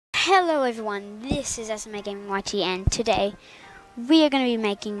Hello everyone, this is SMA Gaming YT, and today we are going to be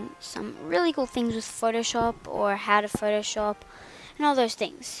making some really cool things with Photoshop, or how to Photoshop and all those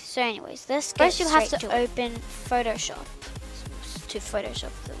things. So anyways, let's get straight to it. First you'll have to open Photoshop to Photoshop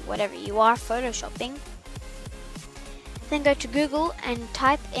whatever you are photoshopping. Then go to Google and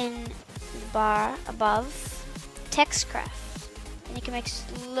type in the bar above TextCraft, and you can make a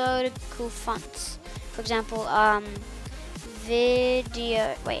load of cool fonts. For example,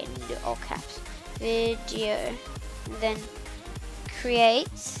 video, wait, I need to do all caps, video, and then create.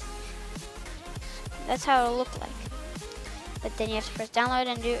 That's how it'll look like. But then you have to press download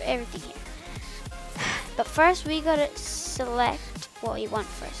and do everything here. But first we gotta select what you want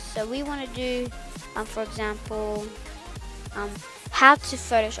first. So we want to do, for example, how to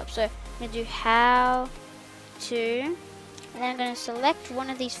Photoshop. So I'm gonna do how to, and then I'm gonna select one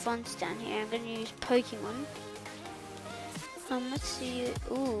of these fonts down here. I'm gonna use Pokemon. Let's see.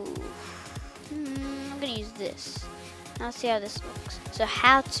 Ooh. I'm gonna use this. I'll see how this looks. So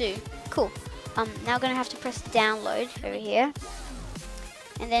how to. Cool. Now I'm gonna have to press download over here,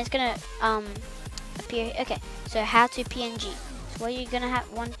 and then it's gonna appear. Okay. So how to PNG. So what you're gonna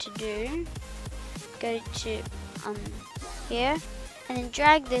want to do, go to here, and then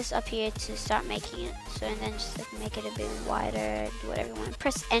drag this up here to start making it. So and then just like make it a bit wider. Do whatever you want.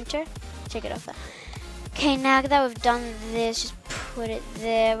 Press enter. Take it off that. Okay, now that we've done this, just put it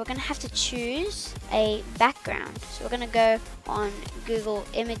there. We're going to have to choose a background. So we're going to go on Google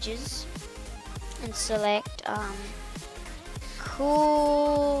Images and select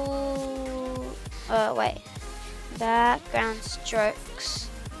background strokes.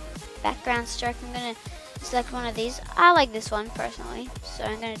 Background stroke, I'm going to select one of these. I like this one personally. So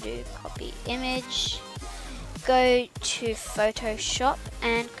I'm going to do copy image, go to Photoshop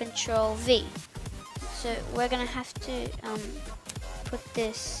and Control V. So we're gonna have to put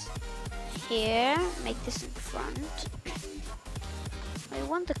this here, make this in front. I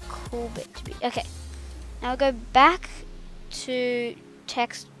want the cool bit to be okay. Now we'll go back to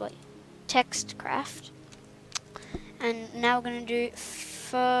TextCraft, and now we're gonna do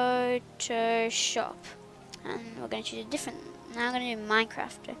Photoshop, and we're gonna choose a different. Now I'm gonna do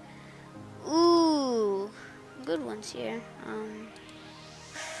Minecraft. Ooh, good ones here.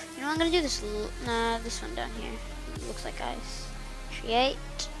 You know, I'm gonna do this. This one down here. It looks like ice. Create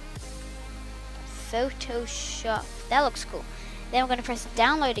Photoshop. That looks cool. Then we're gonna press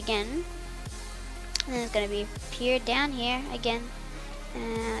download again, and then it's gonna be appear down here again.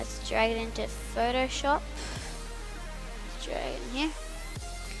 And let's drag it into Photoshop. Let's drag it in here.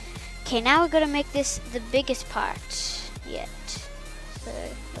 Okay, now we're gonna make this the biggest part yet. So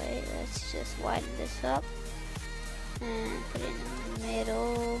wait, let's just widen this up and put it in the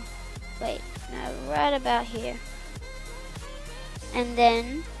middle. Wait, no, right about here. And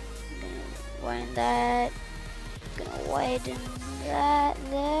then I'm gonna widen that. I'm gonna widen that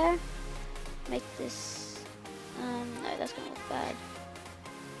there. Make this. No, that's gonna look bad.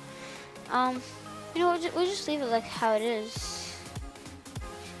 You know, we'll just leave it like how it is.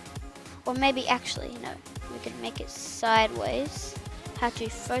 Or maybe actually, no, we can make it sideways. How to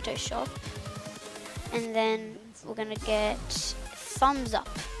Photoshop, and then we're gonna get thumbs up,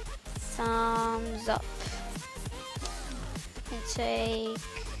 and take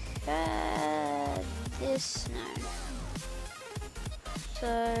this now. So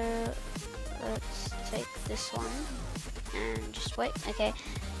let's take this one and just wait. Okay,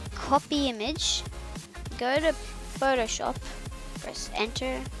 copy image, go to Photoshop, press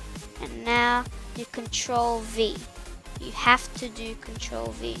enter, and now do Control V. You have to do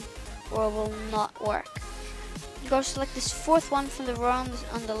Control V or it will not work. You go select this fourth one from the row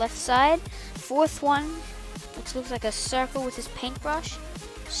on the left side. Fourth one, which looks like a circle with this paintbrush.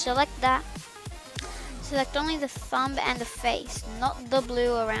 Select that. Select only the thumb and the face, not the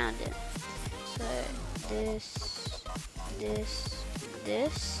blue around it. So this.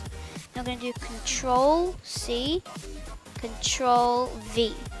 Now I'm going to do Control C, Control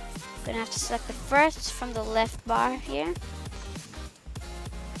V. I'm going to have to select the first from the left bar here.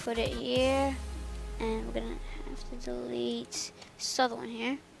 Put it here. And we're going to have to delete this other one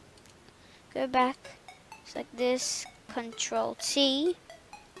here. Go back. Select this. Control T.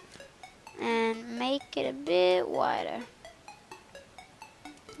 And make it a bit wider.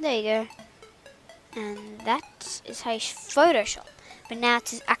 There you go. And that is how you Photoshop. But now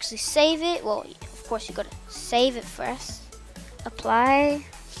to actually save it, well, of course you got to save it first. Apply.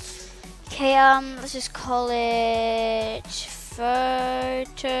 Okay, let's just call it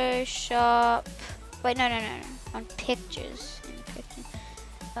Photoshop. Wait, no. On pictures.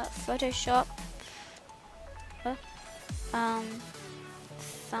 Photoshop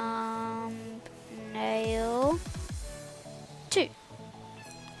thumbnail 2.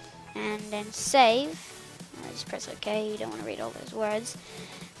 And then save. Just press OK. You don't want to read all those words.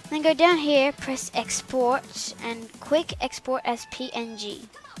 Then go down here, press export, and quick export as PNG.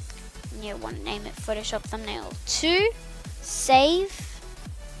 And you want to name it Photoshop thumbnail 2. Save.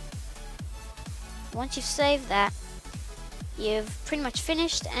 Once you've saved that, you've pretty much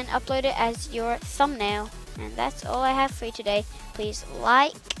finished and upload it as your thumbnail. And that's all I have for you today. Please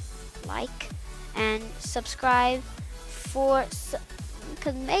like, and subscribe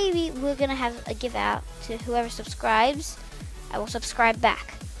because maybe we're gonna have a give out to whoever subscribes. I will subscribe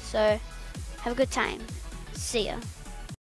back. So have a good time. See ya.